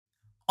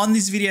On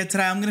this video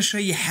today, I'm going to show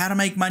you how to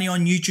make money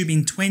on YouTube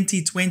in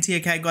 2020.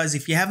 Okay, guys,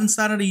 if you haven't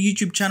started a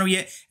YouTube channel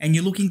yet and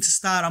you're looking to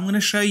start, I'm going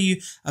to show you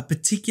a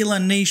particular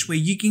niche where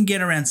you can get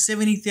around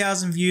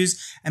 70,000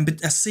 views and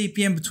a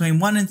CPM between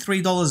 $1 and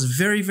 $3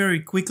 very, very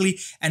quickly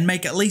and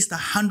make at least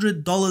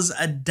 $100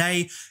 a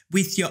day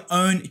with your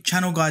own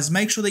channel, guys.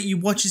 Make sure that you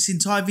watch this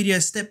entire video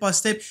step by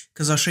step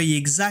because I'll show you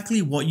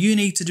exactly what you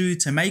need to do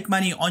to make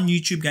money on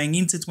YouTube going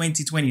into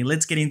 2020.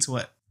 Let's get into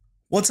it.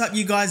 What's up,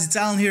 you guys? It's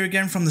Alan here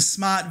again from the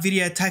Smart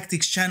Video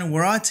Tactics channel,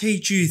 where I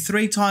teach you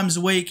 3 times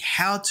a week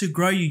how to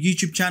grow your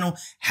YouTube channel,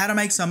 how to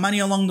make some money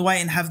along the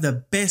way and have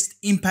the best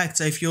impact.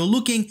 So if you're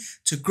looking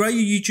to grow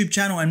your YouTube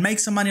channel and make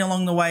some money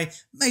along the way,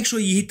 make sure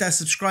you hit that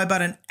subscribe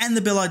button and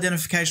the bell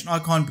identification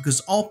icon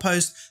because I'll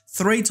post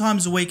 3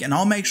 times a week and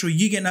I'll make sure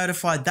you get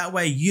notified. That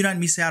way you don't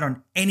miss out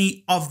on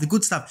any of the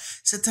good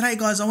stuff. So today,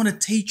 guys, I want to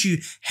teach you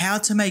how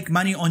to make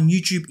money on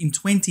YouTube in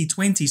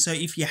 2020. So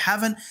if you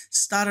haven't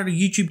started a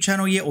YouTube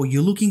channel yet or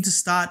you're looking to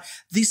start,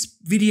 this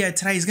video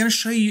today is going to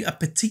show you a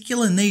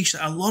particular niche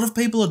that a lot of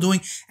people are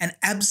doing and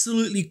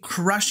absolutely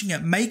crushing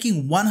it.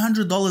 Making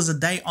 $100 a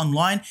day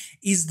online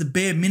is the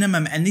bare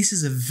minimum, and this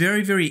is a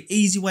very, very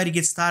easy way to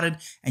get started,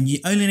 and you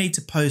only need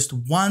to post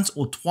once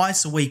or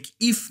twice a week,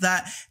 if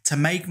that, to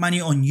make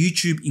money on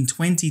YouTube in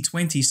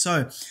 2020.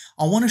 So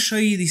I want to show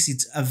you this.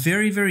 It's a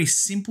very, very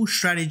simple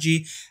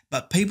strategy,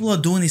 but people are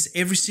doing this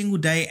every single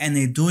day and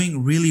they're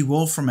doing really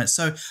well from it.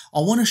 So I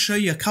want to show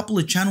you a couple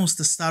of channels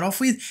to start off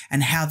with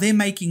and how they're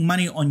making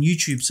money on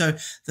YouTube. So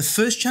the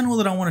first channel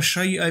that I want to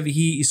show you over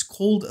here is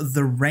called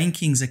The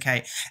Rankings.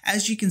 Okay,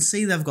 as you can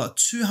see, they've got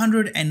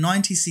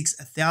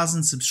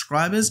 296,000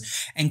 subscribers,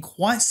 and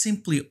quite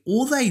simply,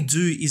 all they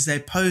do is they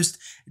post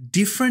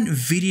different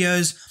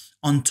videos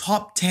on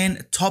top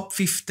 10, top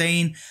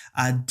 15,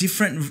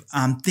 different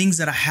things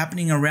that are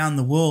happening around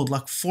the world.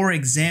 Like, for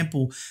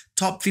example,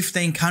 top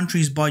 15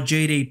 countries by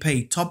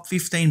GDP, top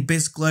 15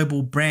 best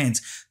global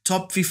brands,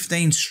 top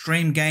 15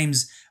 stream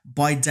games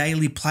by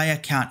daily player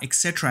count,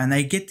 etc. And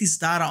they get this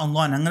data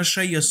online. I'm going to show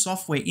you a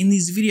software in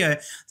this video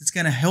that's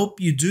going to help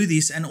you do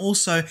this and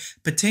also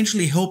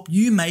potentially help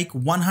you make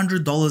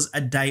 $100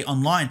 a day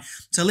online.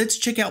 So let's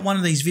check out one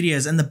of these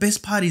videos. And the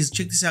best part is,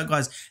 check this out,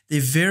 guys.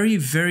 They're very,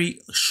 very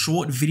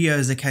short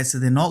videos. Okay, so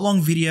they're not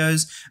long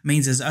videos,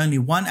 means there's only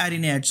one ad in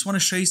there. I just want to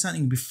show you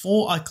something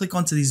before I click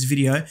onto this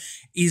video.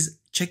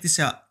 Check this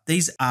out.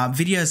 These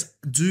videos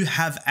do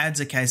have ads,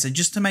 okay? So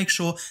just to make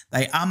sure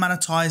they are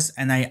monetized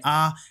and they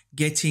are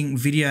getting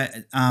video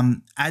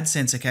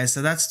AdSense, okay?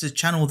 So that's the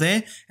channel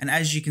there. And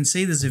as you can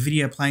see, there's a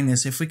video playing there.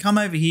 So if we come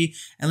over here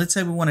and let's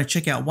say we want to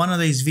check out one of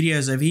these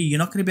videos over here, you're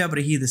not going to be able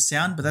to hear the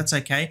sound, but that's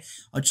okay.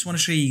 I just want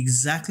to show you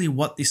exactly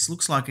what this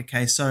looks like,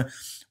 okay? So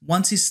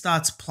once it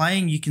starts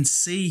playing, you can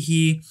see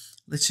here,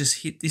 let's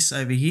just hit this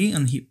over here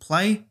and hit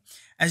play.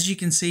 As you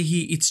can see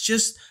here, it's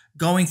just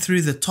going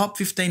through the top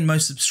 15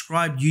 most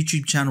subscribed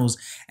YouTube channels,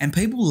 and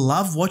people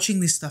love watching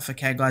this stuff,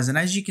 okay, guys? And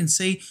as you can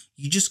see,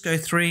 you just go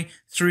through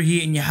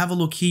here and you have a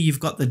look here.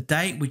 You've got the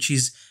date, which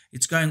is,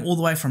 it's going all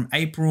the way from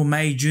April,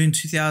 May, June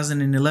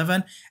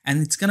 2011,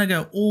 and it's going to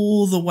go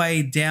all the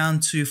way down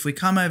to, if we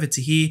come over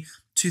to here,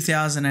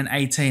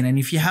 2018. And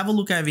if you have a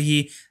look over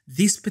here,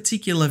 this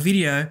particular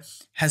video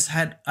has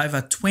had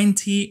over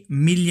 20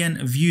 million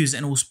views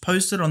and it was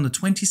posted on the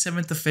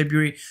 27th of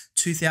February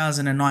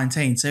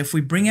 2019. So if we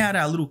bring out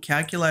our little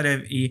calculator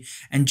over here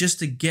and just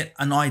to get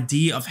an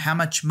idea of how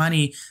much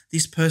money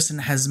this person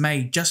has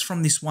made just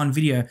from this one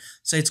video,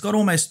 so it's got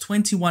almost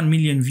 21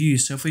 million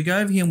views. So if we go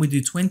over here and we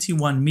do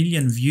 21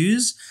 million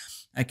views,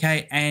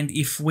 okay, and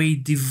if we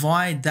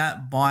divide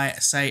that by,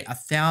 say,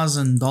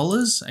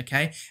 $1,000,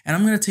 okay, and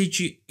I'm going to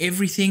teach you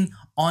everything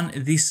on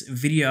this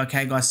video,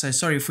 okay, guys. So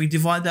sorry, if we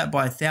divide that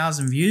by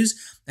 1,000 views,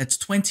 that's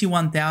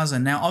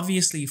 21,000. Now,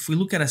 obviously, if we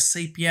look at a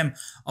CPM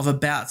of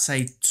about,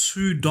 say,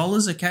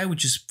 $2, okay,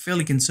 which is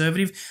fairly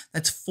conservative,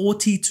 that's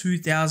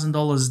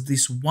 $42,000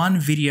 this one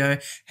video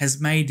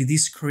has made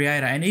this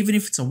creator. And even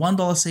if it's a $1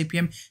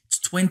 CPM, it's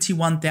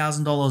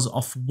 $21,000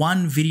 off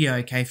one video,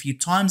 okay? If you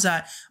times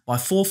that by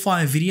 4 or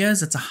 5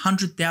 videos, that's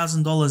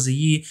 $100,000 a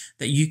year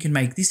that you can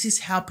make. This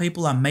is how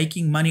people are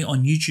making money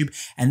on YouTube,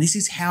 and this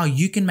is how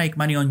you can make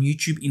money on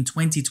YouTube in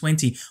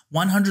 2020.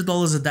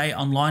 $100 a day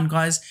online,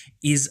 guys,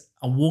 is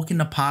a walk in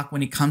the park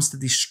when it comes to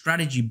this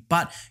strategy,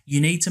 but you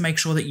need to make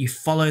sure that you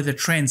follow the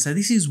trend. So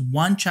this is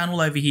one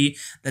channel over here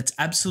that's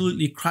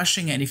absolutely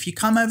crushing it. And if you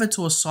come over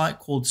to a site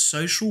called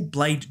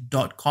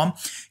socialblade.com,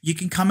 you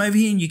can come over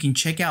here and you can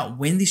check out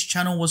when this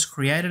channel was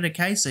created,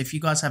 okay? So if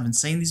you guys haven't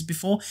seen this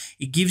before,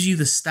 it gives you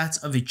the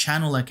stats of a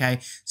channel, okay?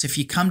 So if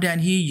you come down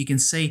here, you can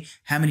see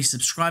how many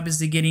subscribers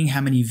they're getting, how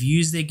many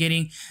views they're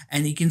getting,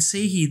 and you can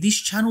see here, this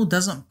channel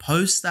doesn't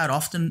post that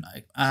often.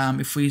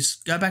 If we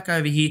go back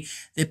over here,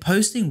 they're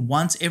posting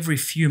once every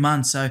few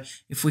months. So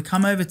if we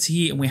come over to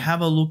here and we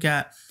have a look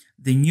at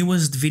the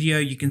newest video,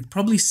 you can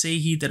probably see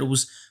here that it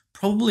was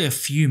probably a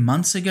few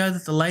months ago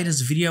that the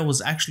latest video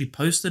was actually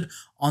posted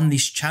on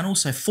this channel.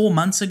 So 4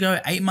 months ago,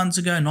 8 months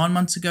ago, 9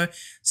 months ago.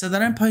 So they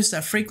don't post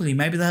that frequently.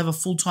 Maybe they have a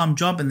full-time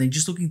job and they're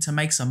just looking to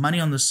make some money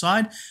on the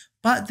side.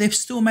 but they're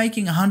still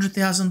making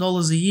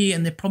 $100,000 a year,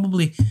 and they're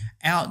probably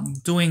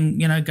out doing,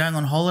 going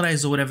on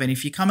holidays or whatever. And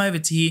if you come over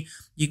to here,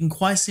 you can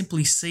quite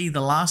simply see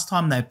the last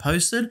time they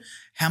posted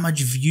how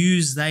much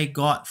views they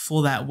got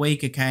for that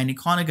week, okay? And it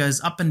kind of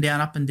goes up and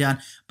down,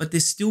 but they're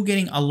still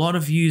getting a lot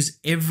of views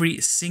every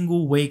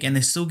single week, and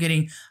they're still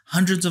getting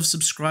hundreds of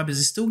subscribers.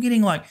 They're still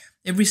getting, like,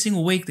 every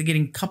single week, they're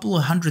getting a couple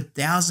of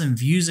 100,000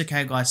 views,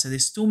 okay, guys? So they're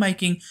still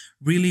making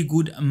really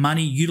good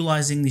money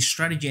utilizing this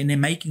strategy, and they're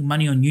making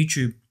money on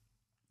YouTube.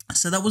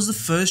 So that was the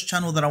first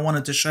channel that I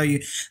wanted to show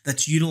you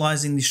that's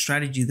utilizing this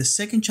strategy. The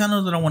second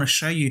channel that I want to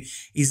show you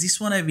is this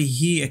one over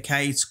here,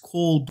 okay? It's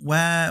called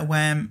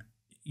Wham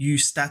You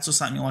Stats or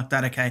something like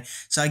that, okay?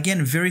 So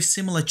again, very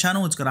similar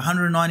channel. It's got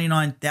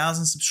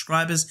 199,000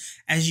 subscribers.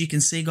 As you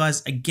can see,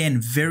 guys, again,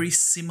 very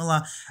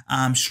similar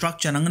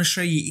structure. And I'm going to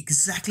show you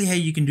exactly how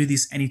you can do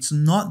this. And it's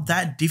not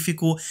that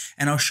difficult.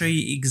 And I'll show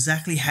you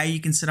exactly how you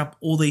can set up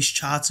all these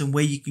charts and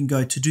where you can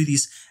go to do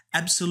this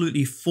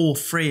absolutely for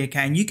free, okay?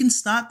 And you can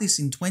start this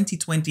in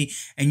 2020,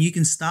 and you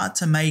can start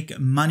to make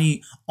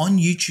money on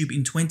YouTube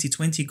in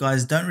 2020,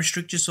 guys. Don't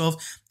restrict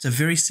yourself. It's a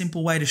very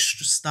simple way to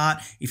start.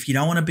 If you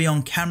don't want to be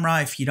on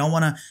camera, if you don't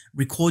want to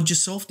record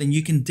yourself, then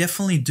you can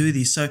definitely do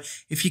this. So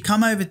if you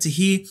come over to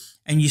here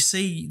and you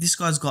see this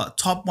guy's got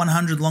top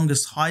 100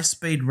 longest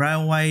high-speed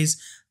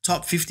railways,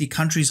 top 50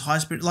 countries high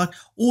speed, like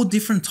all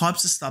different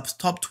types of stuff,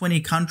 top 20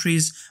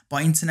 countries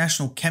by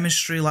international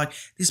chemistry. Like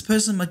this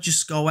person might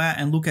just go out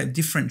and look at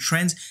different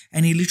trends,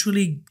 and he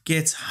literally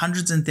gets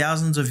hundreds and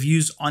thousands of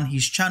views on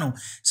his channel.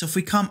 So if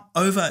we come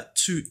over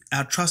to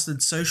our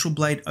trusted social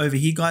blade over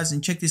here, guys,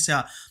 and check this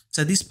out.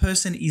 So this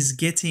person is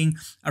getting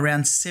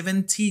around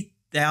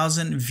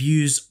 70,000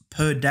 views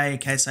per day,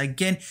 okay? So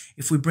again,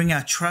 if we bring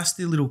our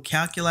trusty little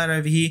calculator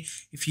over here,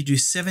 if you do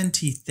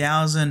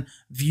 70,000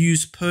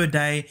 views per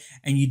day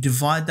and you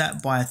divide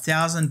that by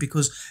 1,000,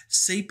 because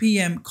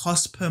CPM,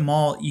 cost per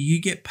mile, you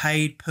get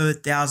paid per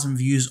 1,000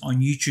 views on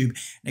YouTube.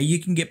 Now you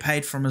can get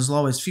paid from as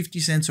low as 50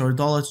 cents or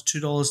 $1 to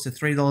 $2 to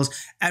 $3.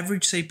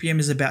 Average CPM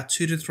is about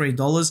 $2 to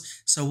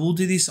 $3. So we'll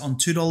do this on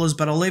 $2,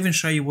 but I'll even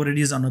show you what it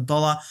is on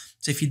 $1.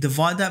 So if you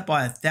divide that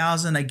by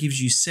 1,000, that gives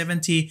you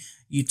 70.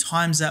 You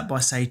times that by,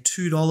 say,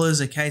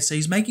 $2, okay? So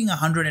he's making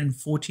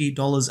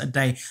 $140 a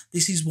day.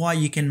 This is why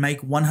you can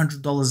make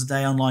 $100 a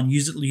day online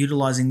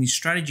utilizing this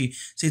strategy.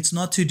 So it's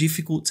not too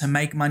difficult to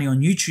make money on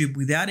YouTube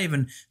without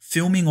even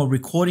filming or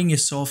recording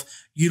yourself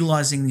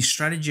utilizing this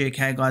strategy,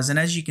 okay, guys? And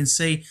as you can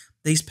see,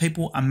 these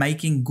people are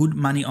making good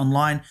money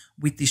online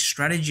with this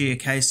strategy,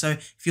 okay? So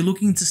if you're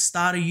looking to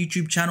start a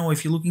YouTube channel,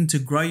 if you're looking to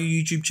grow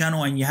your YouTube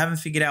channel and you haven't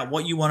figured out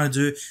what you want to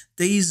do,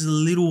 these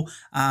little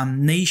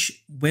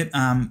niche web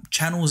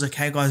channels,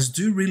 okay, guys,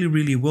 do really,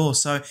 really well.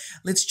 So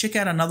let's check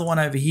out another one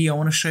over here. I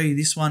want to show you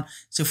this one.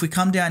 So if we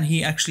come down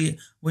here, actually,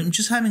 we're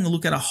just having a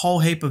look at a whole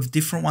heap of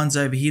different ones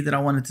over here that I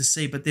wanted to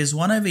see, but there's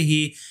one over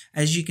here.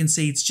 As you can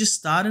see, it's just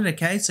started,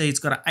 okay? So it's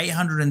got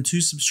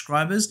 802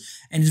 subscribers,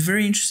 and it's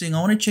very interesting. I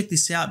want to check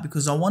this out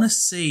because I want to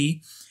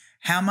see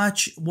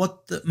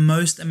what the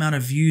most amount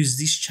of views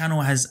this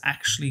channel has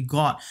actually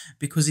got,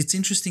 because it's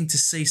interesting to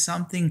see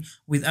something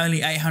with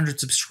only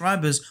 800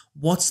 subscribers.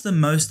 What's the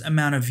most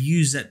amount of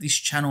views that this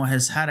channel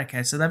has had?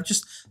 Okay, so they've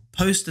just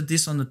posted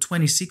this on the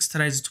 26th.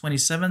 Today's the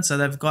 27th, so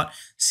they've got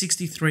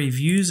 63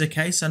 views.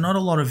 Okay, so not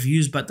a lot of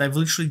views, but they've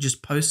literally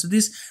just posted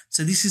this.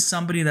 So this is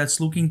somebody that's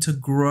looking to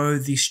grow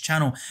this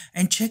channel.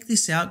 And check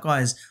this out,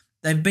 guys.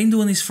 They've been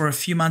doing this for a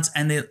few months,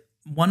 and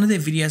one of their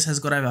videos has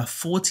got over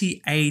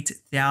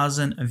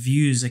 48,000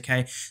 views,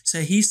 okay? So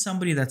here's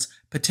somebody that's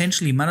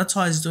potentially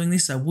monetized doing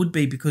this. They would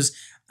be, because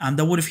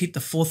they would have hit the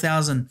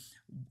 4,000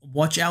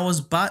 watch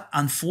hours, but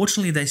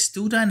unfortunately they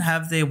still don't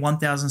have their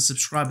 1,000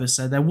 subscribers,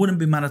 so they wouldn't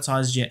be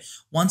monetized yet.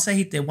 Once they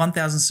hit their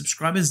 1,000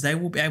 subscribers, they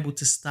will be able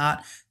to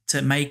start to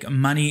make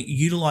money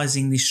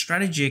utilizing this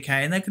strategy,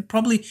 okay? And they could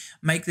probably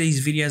make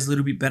these videos a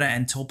little bit better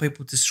and tell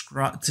people to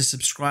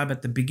subscribe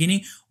at the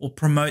beginning, or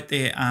promote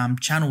their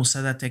channel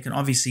so that they can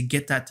obviously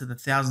get that to the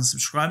 1,000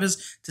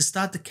 subscribers to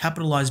start to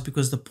capitalize,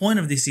 because the point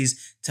of this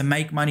is to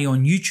make money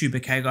on YouTube,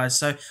 okay, guys?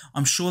 So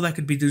I'm sure they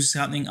could be doing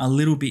something a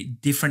little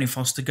bit different. If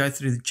I was to go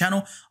through the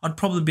channel, I'd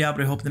probably be able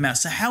to help them out.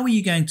 So how are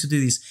you going to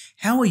do this?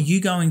 How are you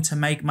going to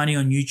make money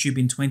on YouTube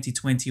in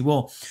 2020?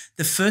 Well,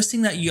 the first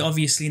thing that you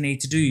obviously need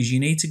to do is you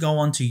need to go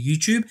onto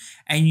YouTube,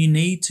 and you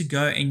need to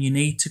go and you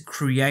need to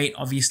create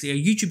obviously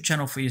a YouTube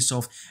channel for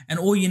yourself. And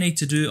all you need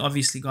to do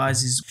obviously,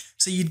 guys, is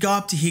so you'd go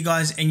up to here,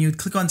 guys, and you would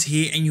click onto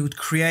here and you would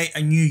create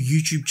a new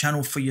YouTube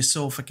channel for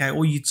yourself, okay?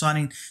 Or you'd sign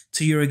in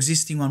to your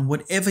existing one,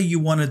 whatever you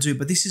want to do.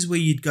 But this is where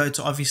you'd go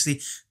to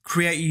obviously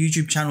create your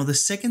YouTube channel. The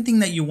second thing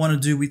that you want to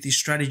do with this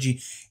strategy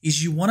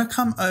is you want to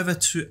come over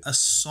to a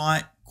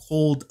site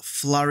called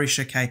Flourish,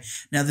 okay?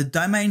 Now the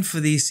domain for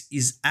this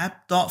is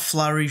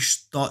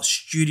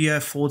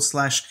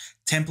app.flourish.studio/10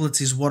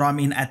 templates is what I'm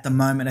in at the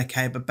moment,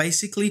 okay? But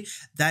basically,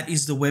 that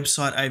is the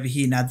website over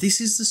here. Now, this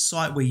is the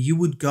site where you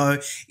would go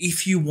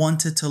if you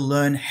wanted to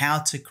learn how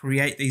to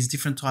create these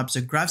different types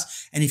of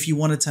graphs and if you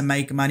wanted to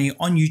make money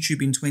on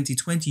YouTube in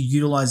 2020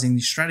 utilizing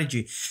this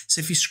strategy. So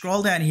if you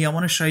scroll down here, I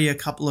want to show you a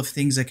couple of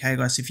things, okay,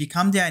 guys? If you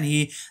come down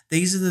here,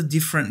 these are the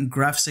different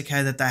graphs,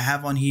 okay, that they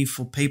have on here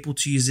for people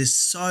to use. There's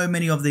so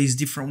many of these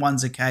different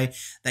ones, okay,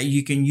 that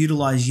you can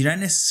utilize. You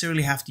don't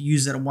necessarily have to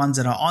use the ones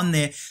that are on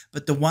there,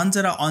 but the ones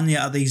that are on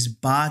there are these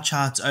bar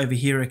charts over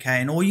here,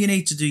 okay? And all you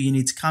need to do, you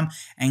need to come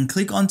and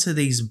click onto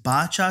these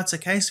bar charts,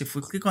 okay? So if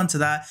we click onto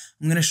that,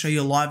 I'm going to show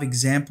you a live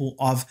example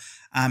of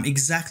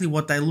exactly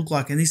what they look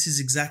like. And this is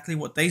exactly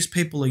what these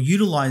people are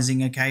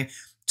utilizing, okay,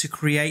 to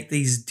create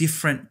these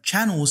different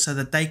channels so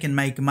that they can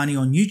make money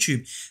on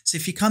YouTube. So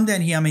if you come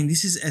down here, I mean,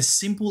 this is as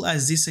simple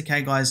as this,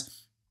 okay, guys?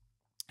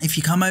 If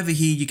you come over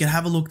here, you can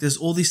have a look. There's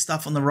all this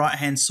stuff on the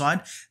right-hand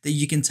side that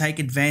you can take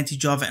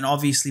advantage of and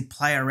obviously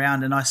play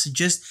around. And I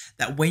suggest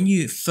that when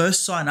you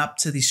first sign up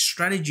to this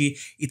strategy,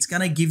 it's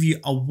going to give you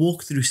a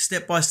walkthrough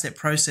step-by-step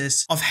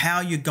process of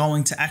how you're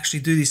going to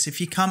actually do this.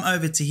 If you come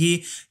over to here,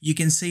 you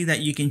can see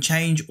that you can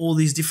change all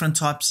these different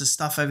types of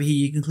stuff over here.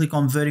 You can click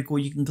on vertical,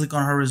 you can click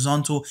on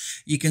horizontal,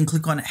 you can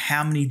click on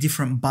how many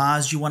different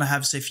bars you want to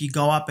have. So if you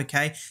go up,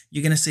 okay,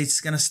 you're going to see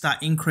it's going to start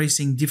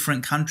increasing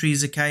different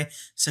countries, okay?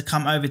 So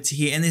come over to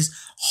here. And there's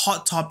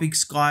hot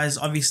topics, guys.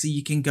 Obviously,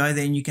 you can go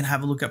there and you can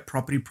have a look at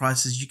property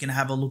prices. You can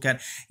have a look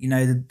at, you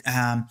know,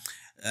 the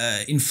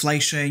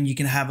inflation. You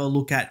can have a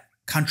look at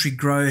country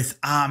growth,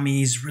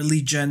 armies,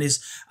 religion,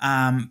 is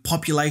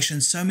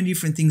population, so many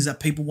different things that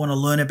people want to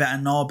learn about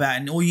and know about.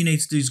 And all you need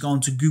to do is go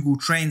onto Google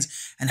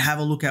Trends and have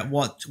a look at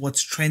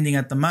what's trending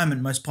at the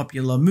moment, most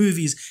popular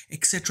movies,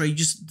 etc. You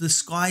just, the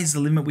sky is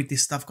the limit with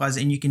this stuff, guys,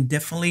 and you can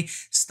definitely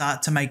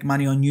start to make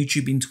money on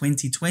YouTube in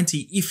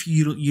 2020 if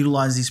you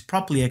utilize this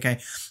properly, okay?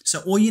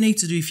 So all you need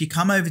to do, if you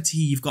come over to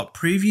here, you've got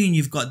preview and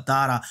you've got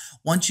data.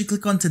 Once you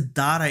click onto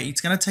data,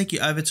 it's going to take you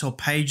over to a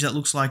page that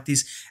looks like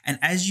this. And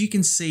as you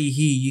can see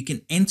here, you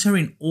can enter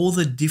in all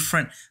the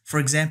different, for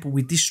example,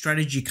 with this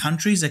strategy,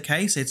 countries,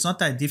 okay? So it's not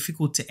that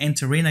difficult to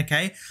enter in,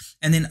 okay?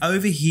 And then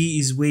over here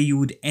is where you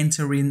would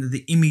enter in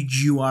the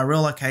image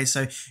URL, okay?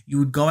 So you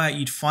would go out,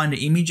 you'd find an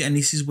image, and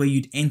this is where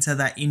you'd enter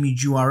that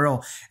image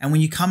URL. And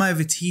when you come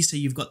over to here, so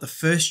you've got the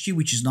first year,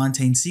 which is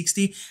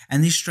 1960,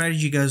 and this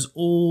strategy goes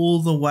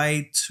all the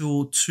way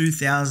to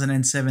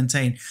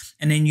 2017.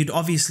 And then you'd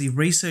obviously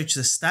research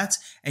the stats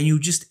and you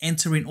just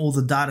enter in all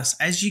the data. So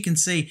as you can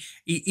see,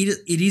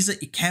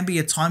 it can be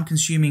a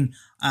time-consuming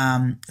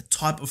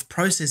type of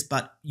process,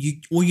 but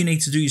all you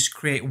need to do is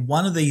create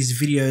one of these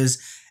videos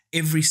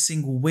every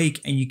single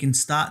week and you can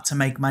start to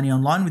make money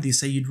online with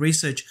this. So you'd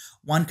research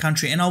one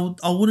country, and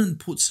I wouldn't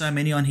put so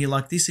many on here.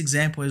 Like this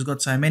example has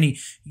got so many.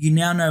 You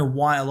now know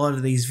why a lot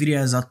of these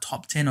videos are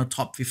top 10 or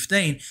top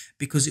 15,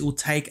 because it will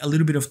take a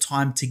little bit of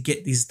time to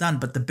get this done.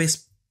 But the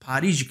best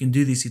part is you can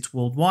do this. It's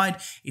worldwide,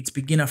 it's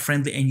beginner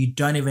friendly, and you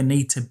don't even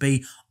need to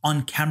be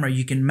on camera.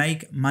 You can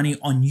make money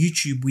on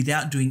YouTube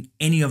without doing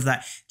any of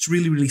that. It's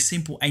really, really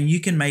simple, and you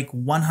can make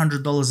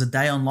 $100 a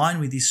day online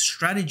with this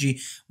strategy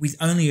with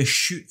only a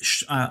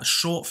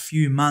short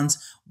few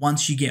months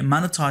once you get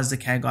monetized,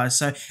 okay, guys?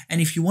 So, and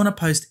if you want to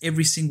post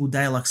every single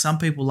day like some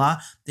people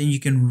are, then you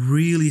can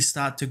really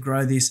start to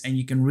grow this and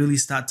you can really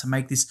start to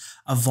make this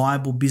a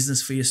viable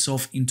business for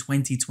yourself in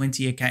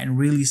 2020, okay, and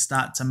really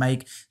start to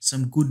make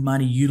some good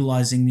money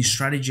utilizing this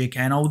strategy, okay?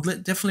 And I would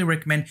definitely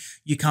recommend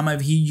you come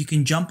over here. You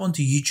can jump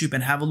onto YouTube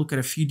and have a look at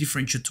a few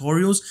different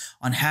tutorials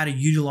on how to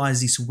utilize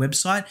this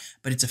website,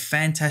 but it's a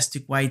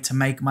fantastic way to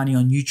make money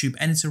on YouTube,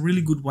 and it's a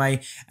really good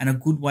way and a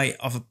good way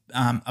of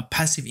a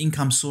passive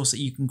income source that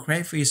you can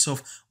create for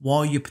yourself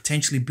while you're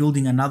potentially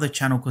building another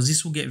channel, because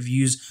this will get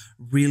views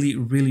really,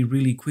 really,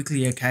 really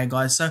quickly, okay,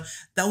 guys? So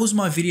that was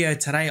my video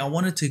today. I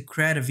wanted to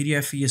create a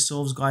video for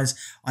yourselves, guys,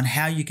 on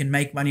how you can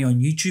make money on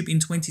YouTube in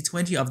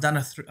 2020. I've done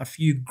a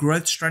few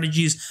growth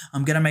strategies.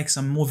 I'm going to make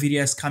some more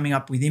videos coming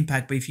up with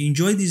impact, but if you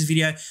enjoyed this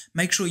video,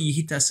 make sure you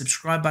hit that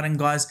subscribe button,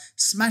 guys,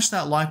 smash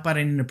that like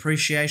button in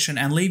appreciation,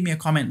 and leave me a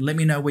comment. Let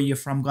me know where you're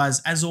from,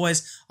 guys. As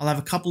always, I'll have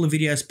a couple of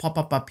videos pop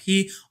up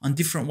here on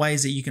different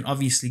ways that you can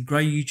obviously grow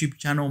your YouTube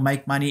channel,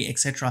 make money,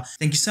 etc.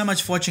 Thank you so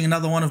much for watching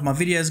another one of my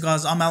videos,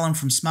 guys. I'm Alan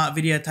from Smart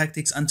Video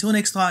Tactics. Until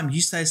next time,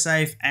 you stay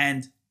safe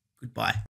and goodbye.